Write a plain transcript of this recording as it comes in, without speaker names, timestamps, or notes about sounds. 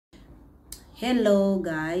Hello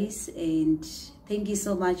guys, and thank you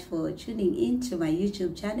so much for tuning in to my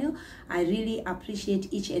YouTube channel. I really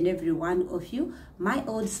appreciate each and every one of you, my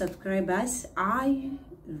old subscribers. I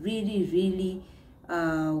really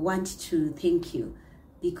want to thank you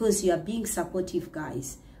because you are being supportive,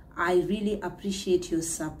 guys. I really appreciate your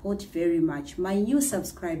support very much. My new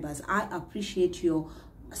subscribers, I appreciate your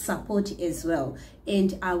support as well,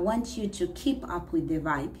 and I want you to keep up with the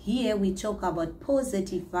vibe. Here we talk about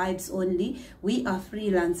positive vibes only. We are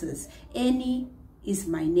freelancers. Annie is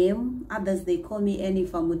my name, others they call me Annie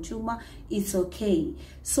Famutuma. It's okay.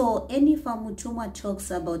 So Annie Famutuma talks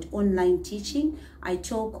about online teaching. I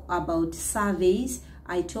talk about surveys.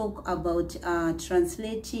 I talk about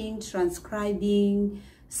translating, transcribing,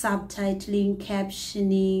 subtitling,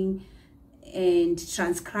 captioning, and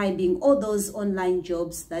transcribing, all those online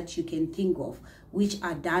jobs that you can think of, which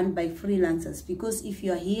are done by freelancers. Because if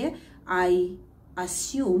you are here, I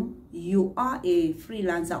assume you are a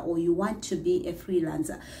freelancer or you want to be a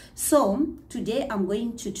freelancer. So today I'm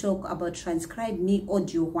going to talk about Transcribeme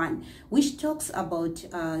Audio 1, which talks about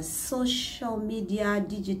social media,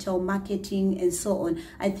 digital marketing, and so on.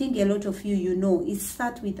 I think a lot of you know it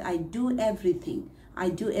starts with I do everything. I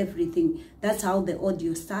do everything. That's how the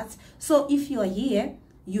audio starts. So if you are here,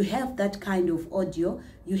 you have that kind of audio,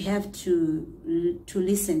 you have to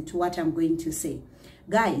listen to what I'm going to say.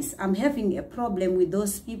 Guys, I'm having a problem with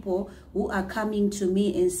those people who are coming to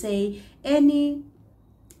me and say, Annie,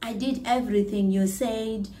 I did everything you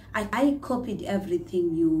said. I copied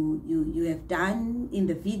everything you have done in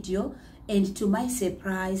the video, and to my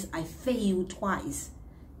surprise, I failed twice.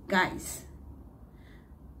 Guys,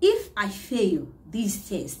 if I fail this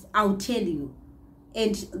test, I'll tell you,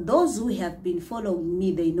 and those who have been following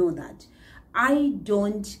me, they know that I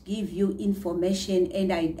don't give you information,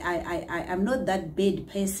 and I'm not that bad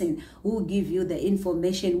person who give you the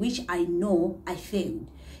information which I know I failed.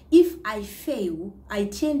 If I fail, I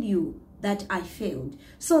tell you that I failed,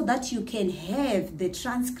 so that you can have the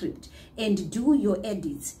transcript and do your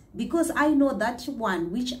edits, because I know that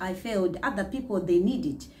one which I failed, other people, they need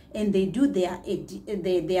it, and they do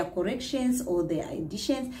their corrections or their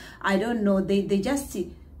additions. I don't know, they just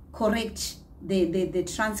correct the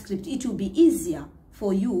transcript. It will be easier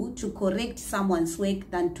for you to correct someone's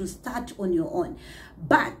work than to start on your own.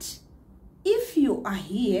 But if you are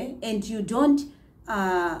here and you don't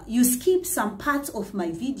you skip some parts of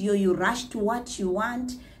my video, you rush to what you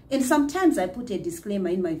want, and sometimes I put a disclaimer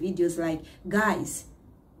in my videos like, guys,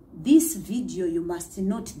 this video you must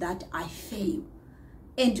note that I fail.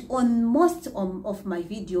 And on most of my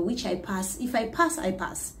video which I pass, if I pass, I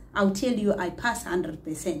pass. I'll tell you I pass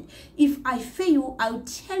 100%. If I fail, I'll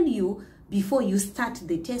tell you before you start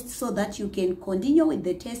the test, so that you can continue with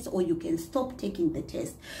the test or you can stop taking the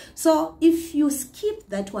test. So if you skip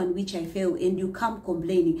that one which I fail and you come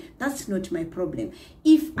complaining, that's not my problem.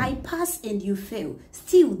 If I pass and you fail,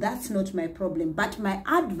 still that's not my problem. But my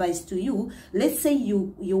advice to you, let's say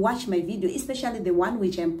you watch my video, especially the one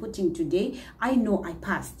which I'm putting today, I know I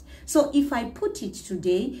passed. So if I put it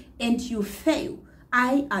today and you fail,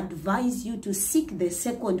 I advise you to seek the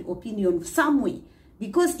second opinion somewhere.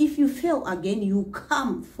 Because if you fail again, you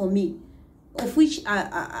come for me, of which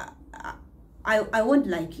I won't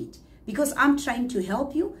like it. Because I'm trying to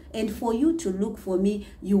help you, and for you to look for me,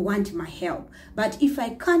 you want my help. But if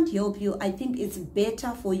I can't help you, I think it's better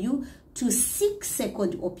for you to seek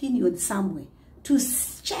second opinion somewhere, to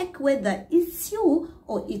check whether it's you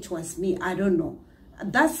or it was me. I don't know.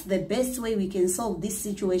 That's the best way we can solve this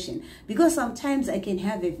situation, because sometimes I can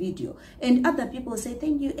have a video and other people say,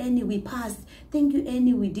 thank you Annie, we passed, thank you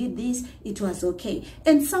Annie, we did this, it was okay.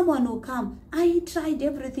 And someone will come, I tried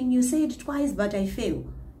everything you said twice but I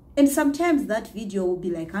failed, and sometimes that video will be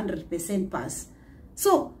like 100% pass.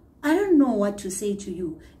 So I don't know what to say to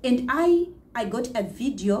you. And I got a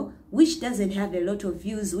video which doesn't have a lot of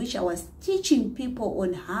views, which I was teaching people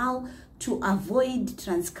on how to avoid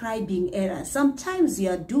transcribing errors. Sometimes you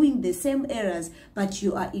are doing the same errors, but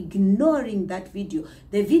you are ignoring that video.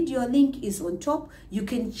 The video link is on top. You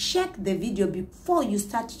can check the video before you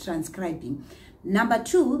start transcribing. Number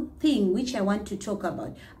two thing which I want to talk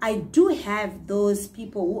about, I do have those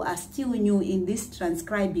people who are still new in this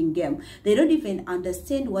transcribing game. They don't even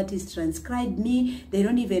understand what is Transcribeme. They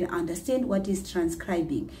don't even understand what is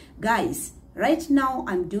transcribing. Guys, right now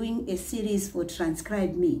I'm doing a series for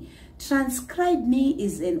Transcribeme. Transcribeme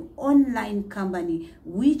is an online company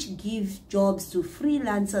which gives jobs to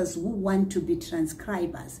freelancers who want to be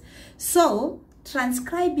transcribers. So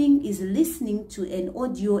Transcribing is listening to an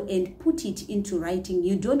audio and put it into writing.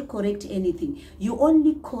 You don't correct anything. You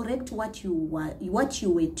only correct what you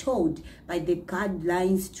were told by the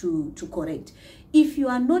guidelines to correct. If you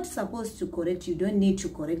are not supposed to correct, you don't need to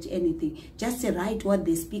correct anything. Just write what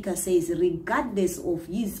the speaker says, regardless of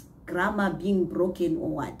his grammar being broken or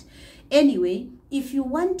what. Anyway, if you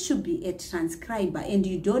want to be a transcriber and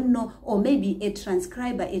you don't know, or maybe a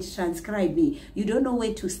transcriber, a Transcribeme, you don't know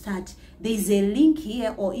where to start, there's a link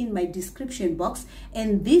here or in my description box,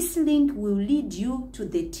 and this link will lead you to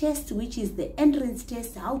the test, which is the entrance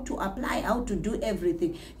test, how to apply, how to do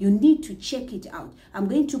everything. You need to check it out. I'm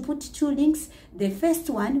going to put 2 links. The first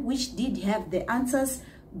one, which did have the answers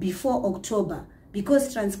before October,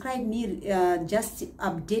 because Transcribeme just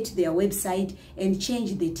update their website and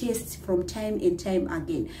change the tests from time and time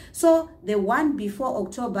again. So the one before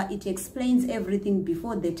October, it explains everything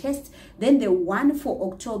before the test. Then the one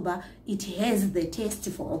for October, it has the test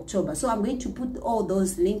for October. So I'm going to put all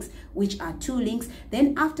those links, which are 2 links.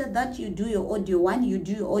 Then after that, you do your audio 1, you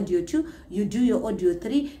do your audio 2, you do your audio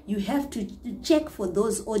 3. You have to check for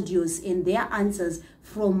those audios and their answers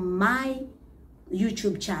from my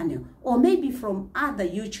YouTube channel, or maybe from other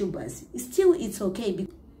YouTubers. Still, it's okay.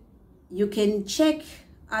 You can check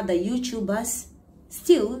other YouTubers.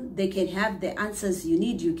 Still, they can have the answers you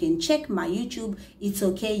need. You can check my YouTube. It's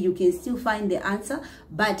okay. You can still find the answer.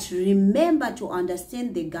 But remember to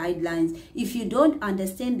understand the guidelines. If you don't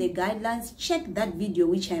understand the guidelines, check that video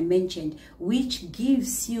which I mentioned, which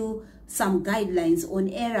gives you some guidelines on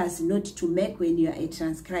errors not to make when you are a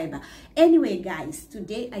transcriber. Anyway, guys,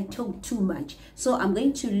 today I talked too much, so I'm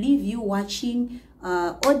going to leave you watching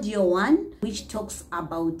audio 1, which talks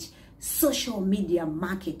about social media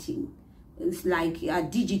marketing. It's like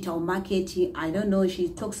digital marketing. I don't know, she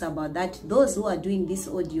talks about that. Those who are doing this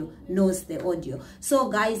audio knows the audio. So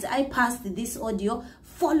guys, I passed this audio.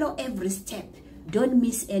 Follow every step. Don't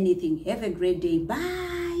miss anything. Have a great day. Bye.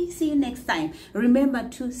 See you next time. Remember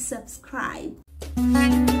to subscribe.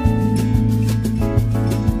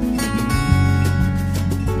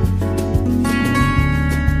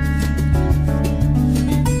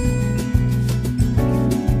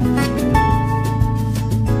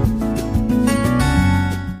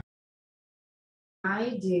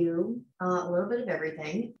 I do a little bit of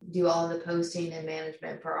everything. Do all the posting and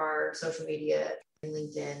management for our social media,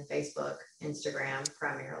 LinkedIn, Facebook, Instagram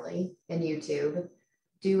primarily, and YouTube.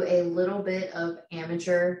 Do a little bit of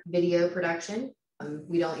amateur video production.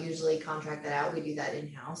 We don't usually contract that out. We do that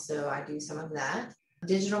in-house, so I do some of that.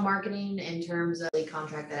 Digital marketing in terms of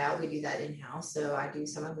contract that out. We do that in-house, so I do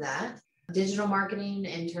some of that. Digital marketing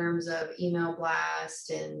in terms of email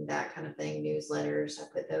blast and that kind of thing, newsletters, I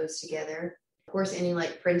put those together. Of course, any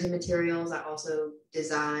like printed materials, I also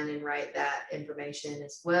design and write that information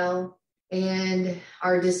as well. And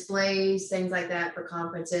our displays, things like that for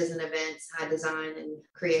conferences and events, I design and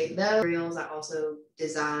create those materials. I also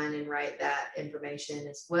design and write that information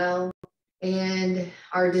as well. And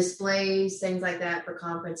our displays, things like that for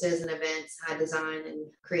conferences and events, I design and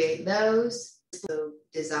create those. So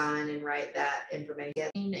design and write that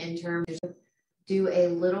information. In terms of do a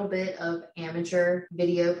little bit of amateur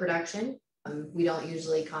video production. We don't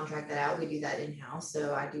usually contract that out. We do that in-house,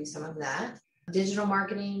 so I do some of that. Digital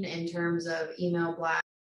marketing in terms of email blast.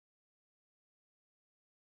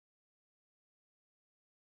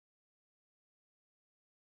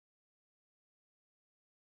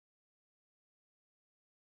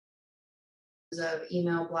 Of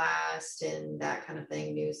email blast and that kind of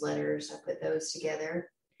thing, newsletters, I put those together.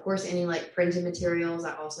 Of course, any like printed materials,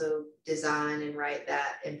 I also design and write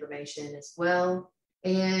that information as well.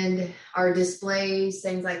 And our displays,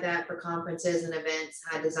 things like that for conferences and events,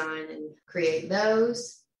 I design and create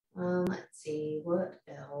those. Let's see, what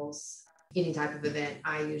else? Any type of event,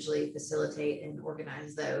 I usually facilitate and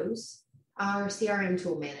organize those. Our CRM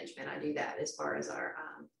tool management, I do that as far as our,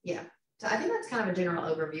 So I think that's kind of a general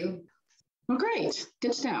overview. Well, great.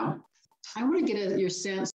 Good to know. I want to get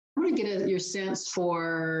your sense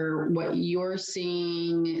for what you're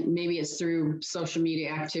seeing. Maybe it's through social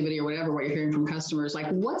media activity or whatever, what you're hearing from customers. Like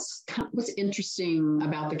what's interesting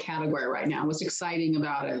about the category right now? What's exciting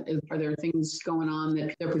about it? Are there things going on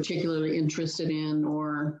that they're particularly interested in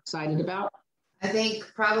or excited about? I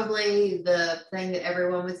think probably the thing that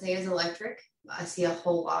everyone would say is electric. I see a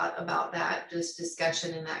whole lot about that, just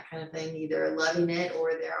discussion and that kind of thing, either loving it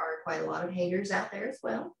or there are quite a lot of haters out there as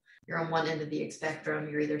well. You're on one end of the spectrum,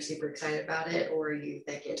 you're either super excited about it or you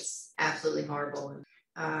think it's absolutely horrible.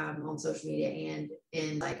 On social media and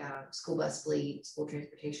in like school bus fleet, school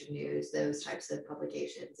transportation news, those types of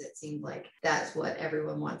publications, it seems like that's what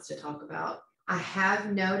everyone wants to talk about. I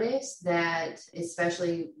have noticed that,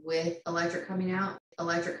 especially with electric coming out,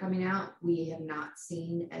 we have not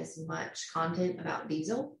seen as much content about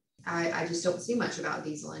diesel. I just don't see much about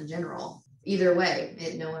diesel in general. Either way,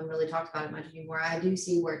 no one really talks about it much anymore. I do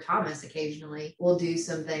see where Thomas occasionally will do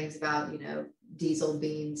some things about, diesel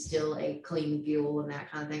being still a clean fuel and that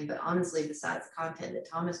kind of thing. But honestly, besides the content that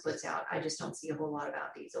Thomas puts out, I just don't see a whole lot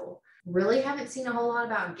about diesel. Really haven't seen a whole lot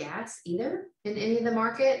about gas either in any of the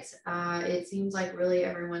markets. It seems like really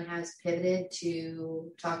everyone has pivoted to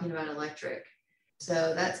talking about electric.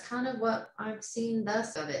 So that's kind of what I've seen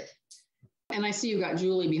thus of it. And I see you got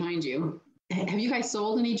Julie behind you. Have you guys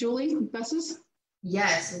sold any Julie buses?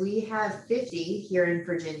 Yes, we have 50 here in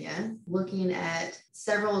Virginia, looking at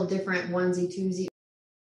several different onesie twosie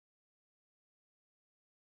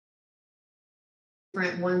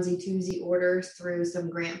orders through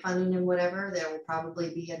some grant funding and whatever. There will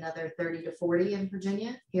probably be another 30 to 40 in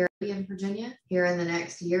Virginia here in the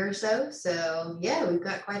next year or so. So yeah, we've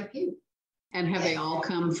got quite a few. And have they all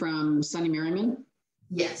come from Sunny Merriman?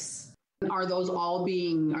 Yes. Are they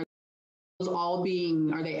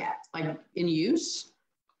like in use?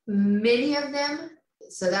 Many of them.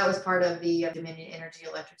 So that was part of the Dominion Energy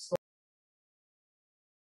Electric School.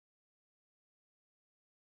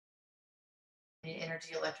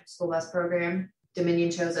 Energy Electric School Bus Program. Dominion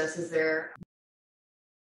chose us as their.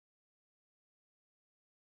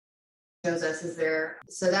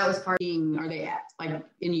 So that was part. Are they like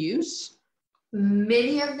in use?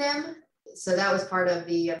 Many of them. So that was part of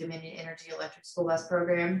the Dominion Energy Electric School Bus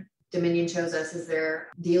Program. Dominion chose us as their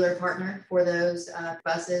dealer partner for those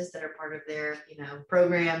buses that are part of their,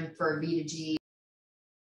 program for V2G.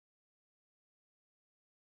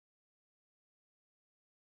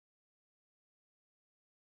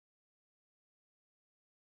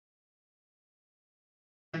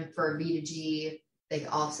 For V2G, they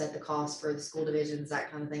offset the cost for the school divisions, that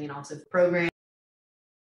kind of thing, and also program.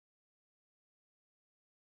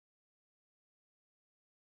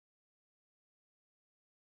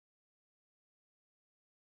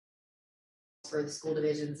 For the school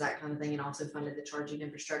divisions, that kind of thing, and also funded the charging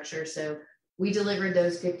infrastructure. So we delivered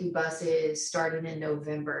those 50 buses starting in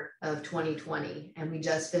November of 2020, and we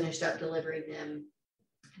just finished up delivering them.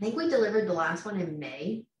 I think we delivered the last one in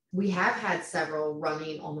May. We have had several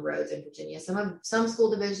running on the roads in Virginia. Some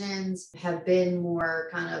school divisions have been more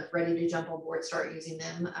kind of ready to jump on board, start using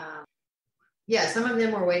them. Some of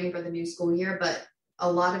them were waiting for the new school year, but a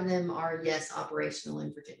lot of them are, yes, operational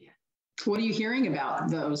in Virginia. What are you hearing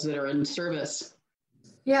about those that are in service?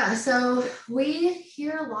 Yeah, so we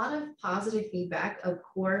hear a lot of positive feedback. Of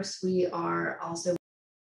course, we are also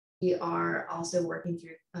working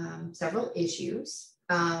through several issues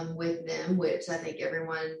with them, which I think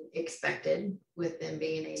everyone expected with them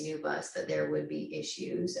being a new bus, that there would be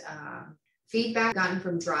issues. Feedback gotten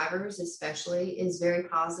from drivers especially is very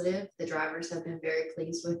positive. The drivers have been very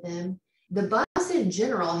pleased with them. The bus in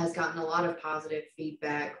general has gotten a lot of positive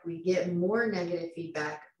feedback. We get more negative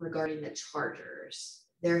feedback regarding the chargers.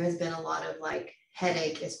 There has been a lot of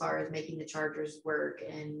headache as far as making the chargers work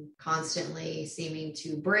and constantly seeming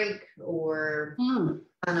to break or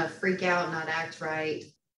kind of freak out, not act right.